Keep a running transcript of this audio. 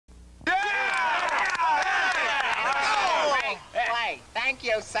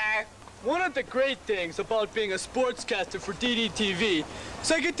you, sir. One of the great things about being a sportscaster for DDT-V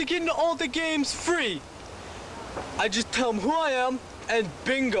is I get to get into all the games free. I just tell them who I am, and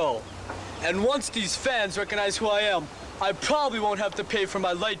bingo. And once these fans recognize who I am, I probably won't have to pay for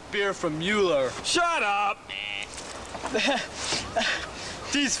my light beer from Mueller. Shut up!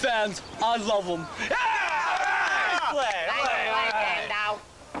 These fans, I love them.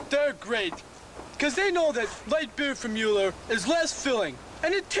 They're great, because they know that light beer from Mueller is less filling,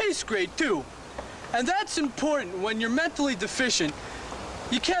 and it tastes great, too. And that's important when you're mentally deficient.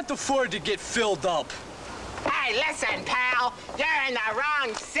 You can't afford to get filled up. Hey, listen, pal. You're in the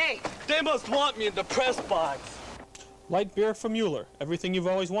wrong seat. They must want me in the press box. Light beer from Mueller. Everything you've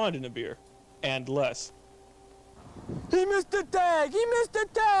always wanted in a beer. And less. He missed the tag! He missed the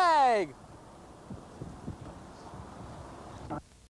tag!